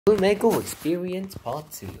omegle experience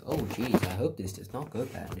part 2. Oh jeez, I hope this does not go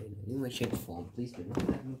bad in any way, shape, or form. Please do not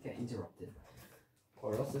let me get interrupted,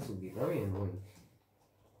 or else this will be very annoying.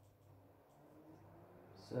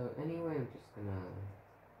 So anyway, I'm just gonna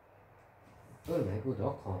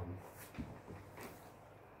omegle.com.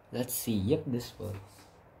 Let's see. Yep, this works.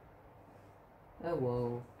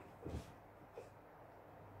 Hello.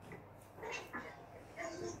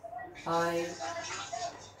 Hi.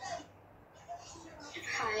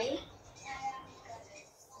 Hi.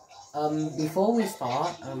 Before we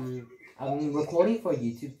start, I'm recording for a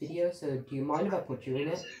YouTube video, so do you mind if I put you in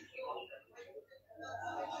it?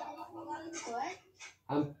 What?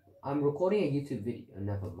 I'm recording a YouTube video.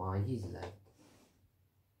 Never mind, he's left.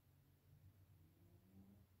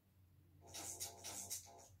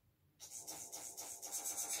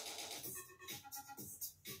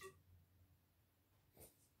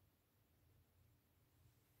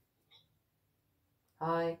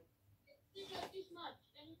 Hi.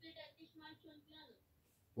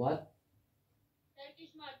 What?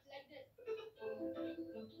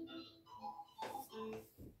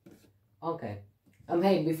 Okay.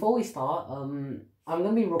 Hey, before we start, I'm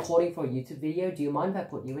gonna be recording for a YouTube video. Do you mind if I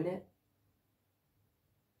put you in it?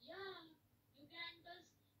 Yeah, you can. Cause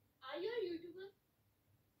are you a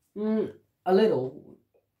YouTuber? A little.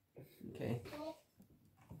 Okay. So,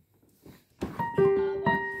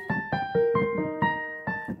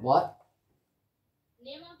 What?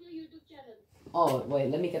 name of your YouTube channel? Oh, wait,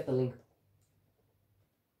 let me get the link.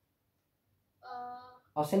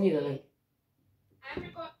 I'll send you the link. I am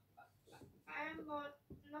on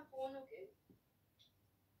the phone, okay?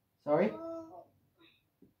 Sorry? So,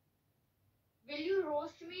 will you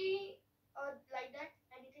roast me or like that?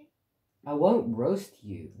 Anything? I won't roast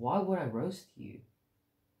you. Why would I roast you?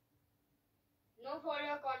 No, for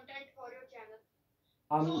your content, for your channel.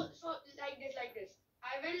 So like this.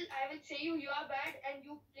 I will say you are bad and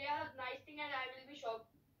you play a nice thing and I will be shocked.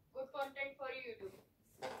 Good content for YouTube.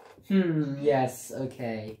 Yes,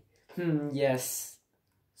 okay. Yes.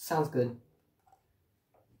 Sounds good.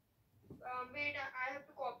 Wait, I have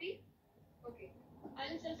to copy. Okay.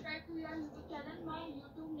 I'll subscribe to your YouTube channel. My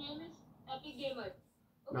YouTube name is Epic Gamer.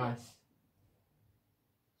 Okay. Nice.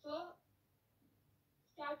 So,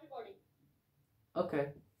 start recording.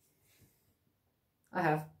 Okay. I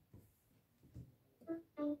have.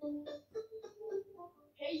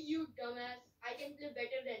 Hey, you dumbass. I can play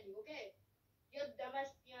better than you, okay? Your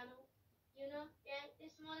dumbass piano. You know, can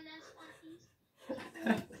smallness parties.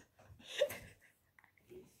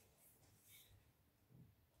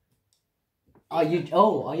 Are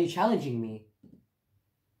you challenging me?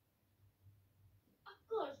 Of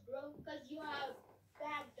course, bro, because you are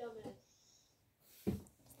bad dumbass.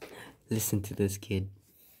 Listen to this kid.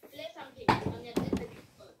 Play something.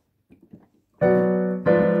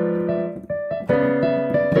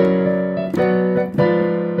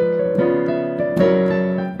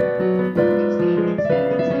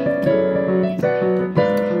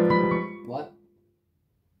 What?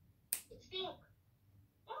 It's fake.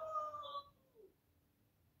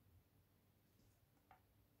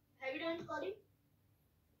 Have you done recording?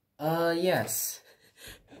 Yes.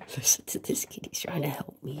 Listen to this kid. He's trying to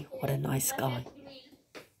help me. What a nice guy.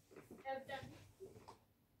 Have done.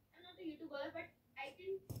 I'm not a YouTuber, but I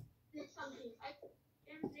can play something. I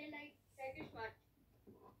can play like Turkish match.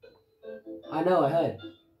 I know, I heard.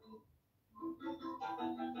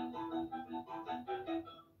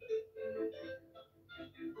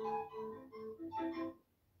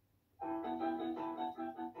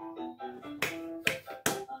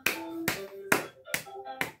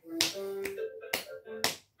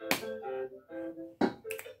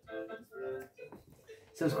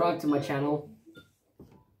 Subscribe to my channel.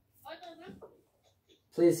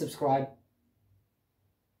 Please subscribe.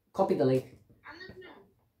 Copy the link. I'm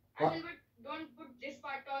not What? don't put this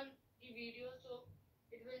part on the video, so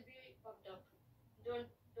it will be fucked up. Don't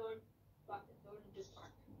this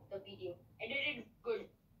part the video. Edit it good.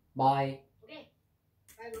 Bye. Okay.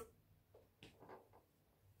 Bye, bro.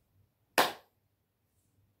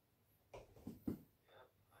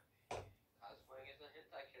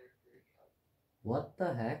 What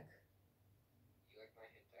the heck? You like my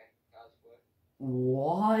hentai cosplay?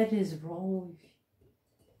 What is wrong with you?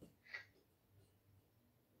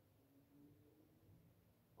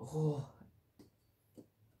 Oh.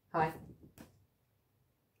 Hi.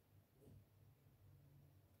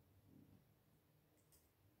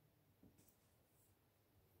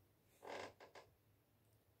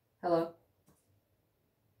 Hello.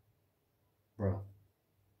 Bro.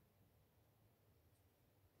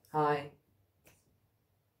 Hi.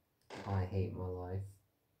 I hate my life.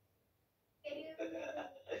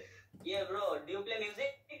 Yeah, bro. Do you play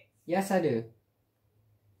music? Yes, I do.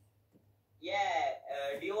 Yeah.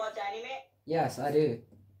 Do you watch anime? Yes, I do.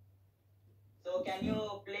 So can you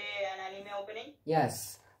play an anime opening?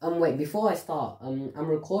 Yes. Wait, before I start, I'm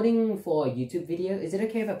recording for a YouTube video. Is it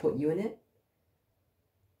okay if I put you in it?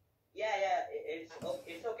 Yeah, it's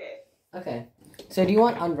okay. Okay. So do you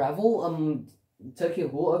want Unravel, Tokyo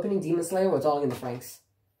Ghoul opening, Demon Slayer, or Darling in the Franxx?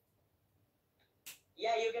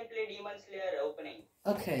 Yeah, you can play Demon Slayer opening.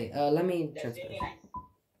 Okay, let me That's transfer. really nice.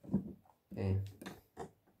 Okay.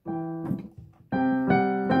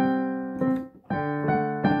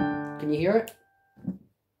 Can you hear it?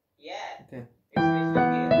 Yeah. Okay. It's crystal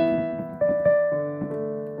clear.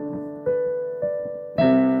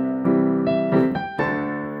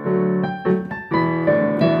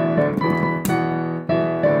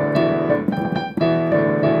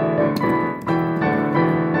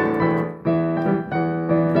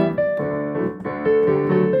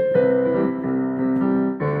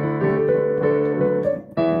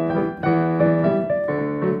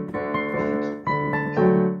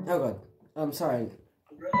 Oh god. I'm sorry.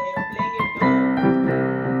 Bro, you're playing it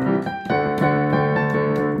too.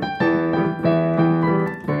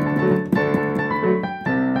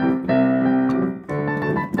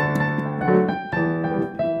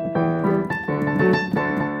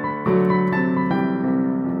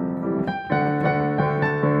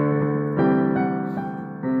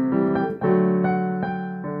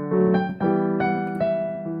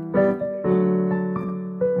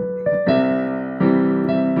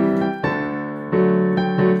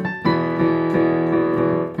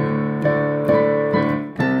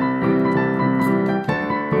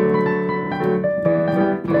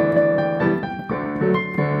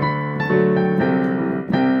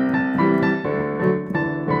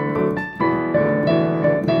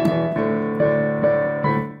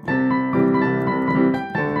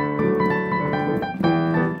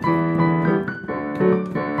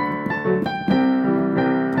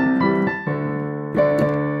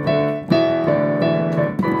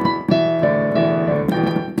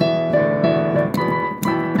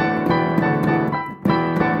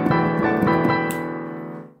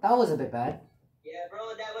 That was a bit bad. Yeah, bro,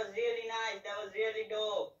 that was really nice. That was really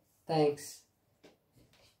dope. Thanks.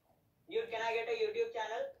 Dude, can I get a YouTube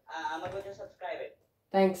channel? I'm going to subscribe it.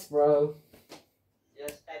 Thanks, bro.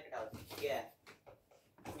 Just type it out. Yeah.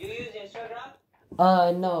 Do you use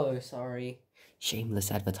Instagram? No, sorry.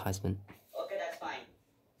 Shameless advertisement. Okay, that's fine.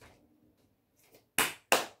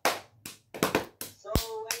 So,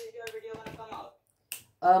 when is your video gonna come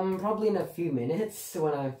out? Probably in a few minutes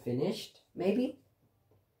when I'm finished, maybe?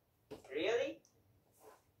 Really?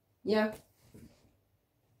 Yeah.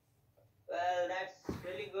 Well, that's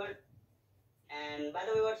really good. And by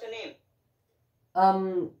the way, what's your name?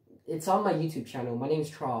 It's on my YouTube channel. My name's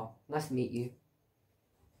Tra. Nice to meet you.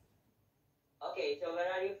 Okay, so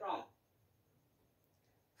where are you from?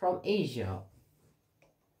 From Asia.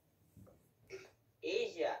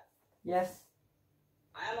 Asia. Yes.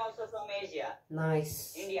 I am also from Asia.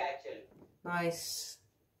 Nice. India, actually. Nice.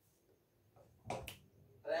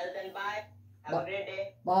 Well, then bye. Have a great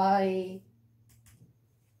day. Bye.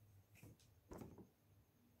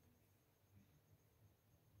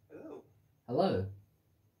 Hello. Hello.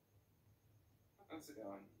 How's it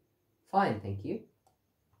going? Fine, thank you.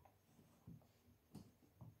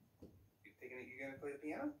 You thinking that you're gonna play the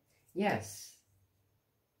piano? Yes.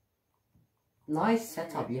 Nice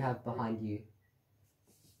setup you have behind you.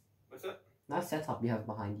 What's up? Nice setup you have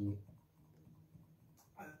behind you.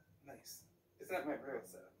 Nice. It's not my real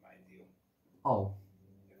setup, mind you. Oh.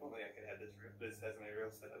 If only I could have this as my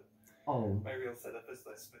real setup. Oh. My real setup is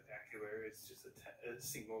less spectacular. It's just a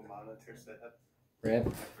single monitor setup.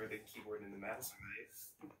 Rip. For the keyboard and the mouse are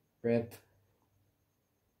nice. Rip.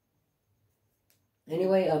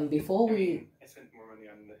 Anyway, before we... I spent more money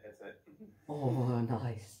on the headset. Oh,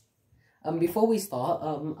 nice. Before we start,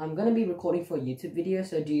 I'm gonna be recording for a YouTube video,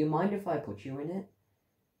 so do you mind if I put you in it?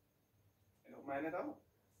 I don't mind at all.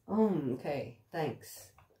 Okay,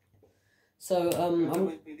 thanks. So, You have to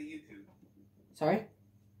link me to YouTube. Sorry?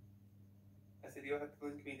 I said you'll have to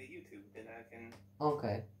link me to YouTube, then I can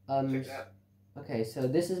Okay, check it out. okay, so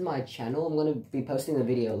this is my channel. I'm gonna be posting the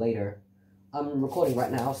video later. I'm recording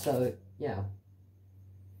right now, so, yeah.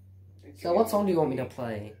 So what song do you want me to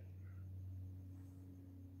play?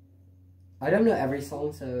 I don't know every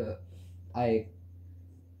song, so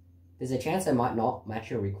there's a chance I might not match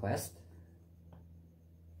your request.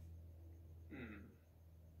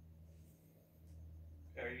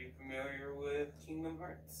 Are you familiar with Kingdom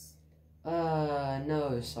Hearts?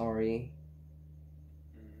 No, sorry.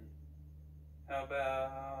 How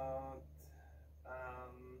about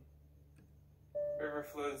More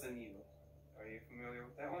flows than you. Are you familiar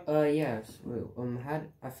with that one? Yes. Wait,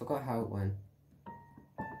 I forgot how it went.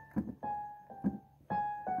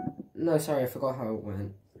 No, sorry, I forgot how it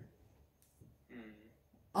went.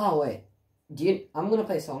 Oh wait, I'm gonna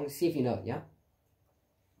play a song. See if you know it. Yeah.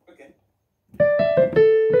 Okay.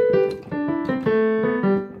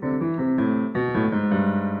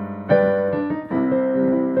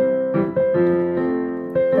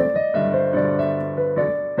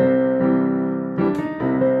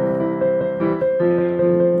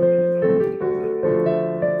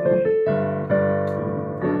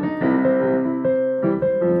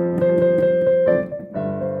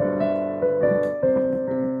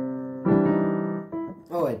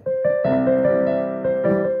 Oh wait.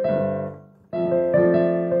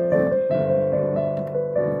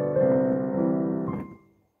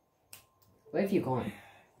 Where have you gone?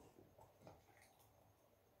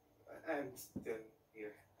 I'm still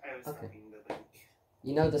here. I was Okay. copying the link.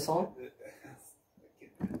 You know the song? I'm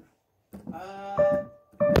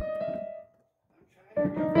trying to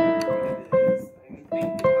remember what it is. I'm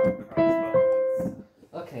thinking about crossbones.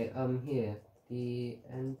 Okay. Here, the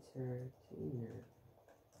entertainer.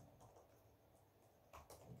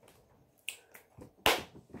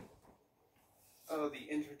 Oh, the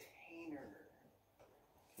entertainer.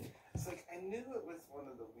 It's like I knew it was one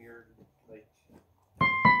of the weird, like.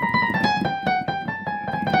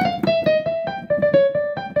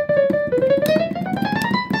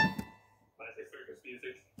 Classic circus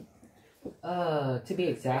music. To be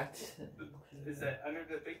exact. Is that Under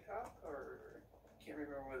the Big Top, or I can't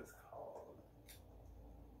remember what it's called.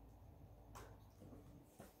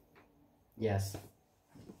 Yes.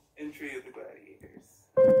 Entry of the Gladiators.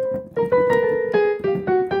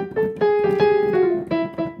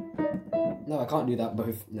 No, I can't do that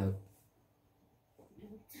both. No.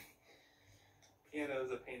 Piano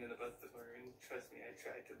is a pain in the butt to learn. Trust me, I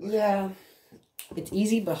tried to learn. Yeah. It's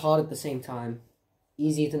easy but hard at the same time.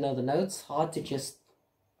 Easy to know the notes, hard to just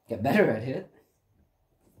get better at it.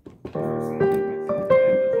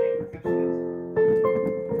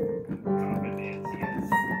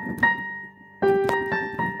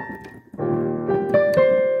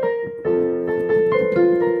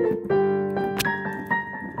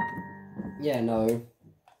 Yeah, no.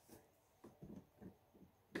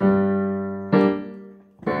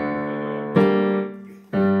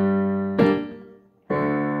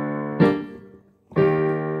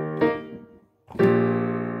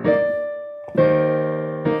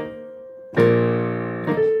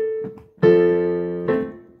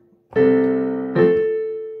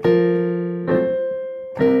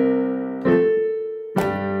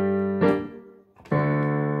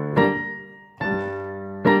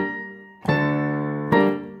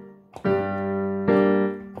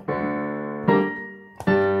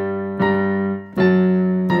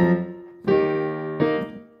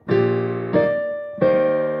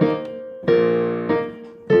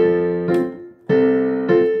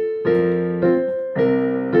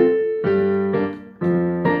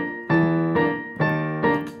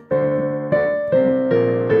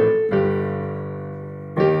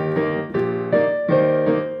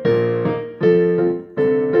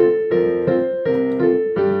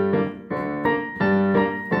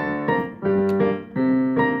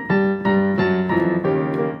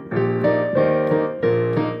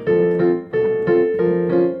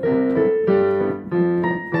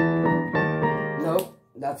 Nope,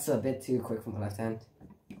 that's a bit too quick for my left hand.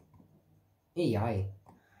 EI.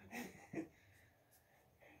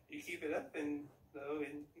 You keep it up, and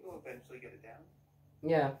you'll eventually get it down.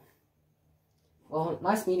 Yeah. Well,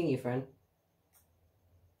 nice meeting you, friend.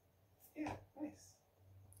 Yeah, nice.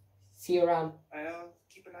 See you around. I'll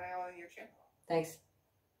keep an eye on your channel. Thanks.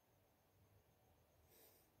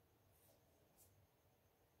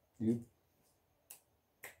 You.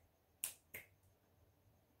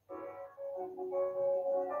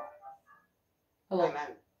 Hello. Hi,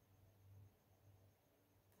 man.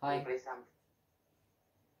 Hi. Play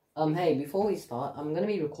some. Hey, before we start, I'm gonna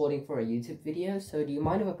be recording for a YouTube video, so do you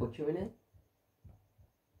mind if I put you in it?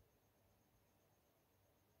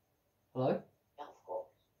 Hello? Yeah, of course.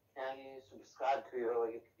 Can you subscribe to your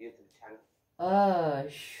YouTube channel?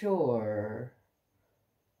 Sure.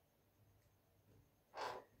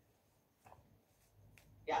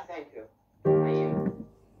 Yeah, thank you. I am.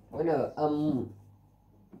 Oh no,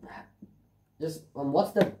 just,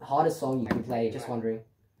 what's the hardest song you can play? Just wondering.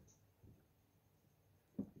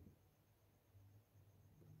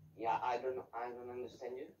 Yeah, I don't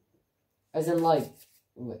understand you. As in, like,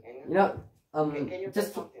 you know, Can you play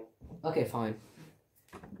just, something? okay, fine.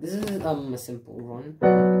 This is, a simple one.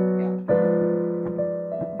 Yeah.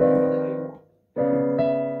 Whatever you want.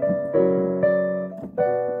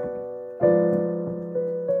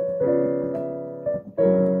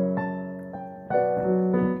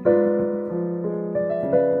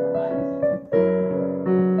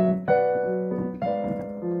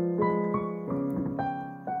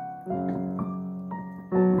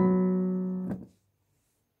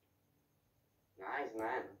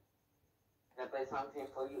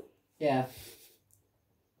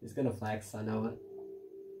 gonna flex, I know it.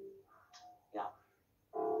 Yeah.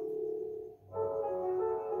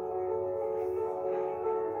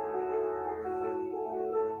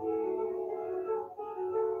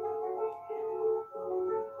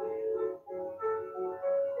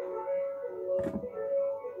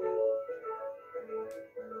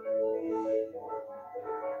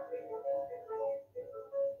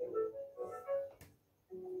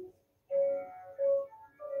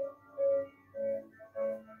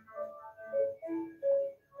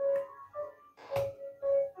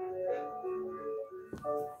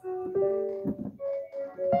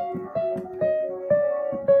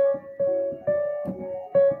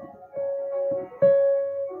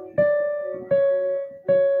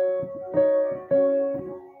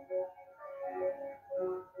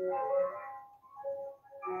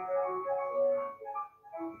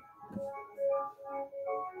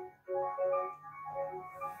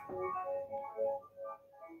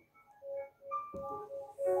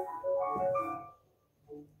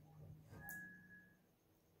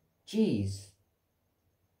 Jeez.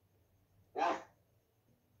 Yeah.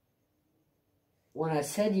 When I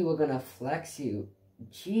said you were gonna flex you,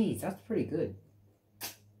 jeez, that's pretty good.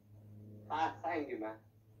 Thank you, man.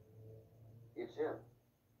 You too.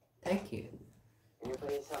 Thank you. Can you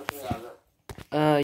play something other?